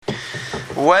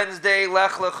Wednesday,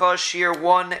 Lech Lecha, Shiur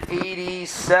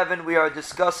 187. We are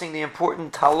discussing the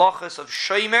important halachas of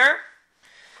shomer,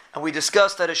 and we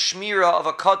discussed that a shmira of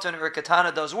a katan or a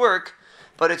katana does work,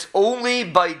 but it's only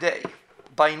by day.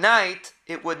 By night,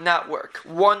 it would not work.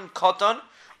 One katan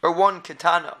or one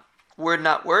katana would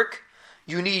not work.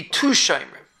 You need two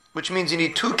shomer, which means you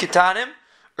need two katanim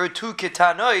or two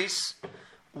katanois,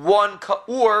 one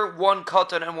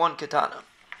katan and one katana.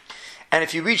 And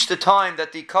if you reach the time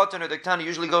that the katan or the katana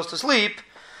usually goes to sleep,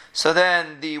 so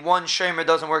then the one shomer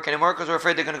doesn't work anymore because we're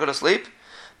afraid they're going to go to sleep.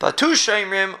 But two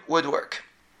shomerim would work.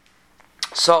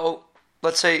 So,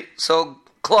 let's say,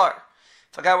 klar,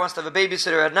 if a guy wants to have a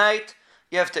babysitter at night,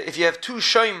 if you have two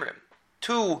shomerim,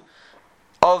 two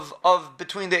of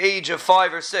between the age of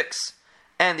 5 or 6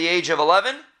 and the age of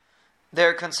 11,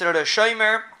 they're considered a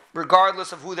shomer,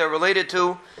 regardless of who they're related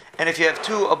to. And if you have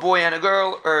a boy and a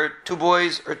girl, or two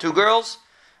boys or two girls,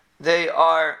 they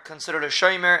are considered a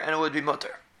shomer, and it would be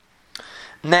mutter.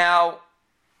 Now,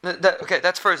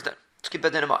 that's first then. Let's keep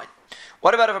that in mind.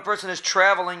 What about if a person is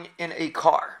traveling in a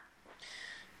car,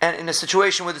 and in a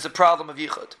situation where there's a problem of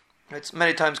yichud? It's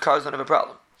many times cars don't have a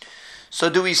problem. So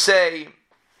do we say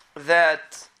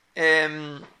that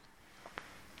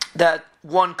that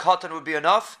one katan would be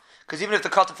enough? Because even if the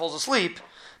katan falls asleep,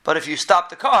 but if you stop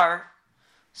the car,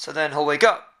 so then he'll wake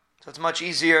up. So it's much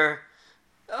easier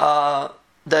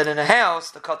than in a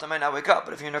house, the katan might not wake up.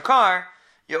 But if you're in a car,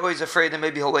 you're always afraid that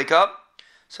maybe he'll wake up.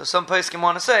 So some place can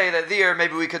want to say that there,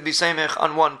 maybe we could be samech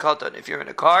on one katan if you're in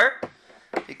a car,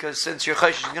 because since your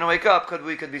chaysh is going to wake up,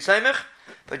 we could be samech.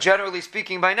 But generally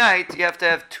speaking, by night, you have to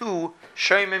have two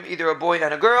shomim, either a boy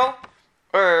and a girl,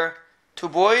 or two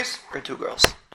boys or two girls.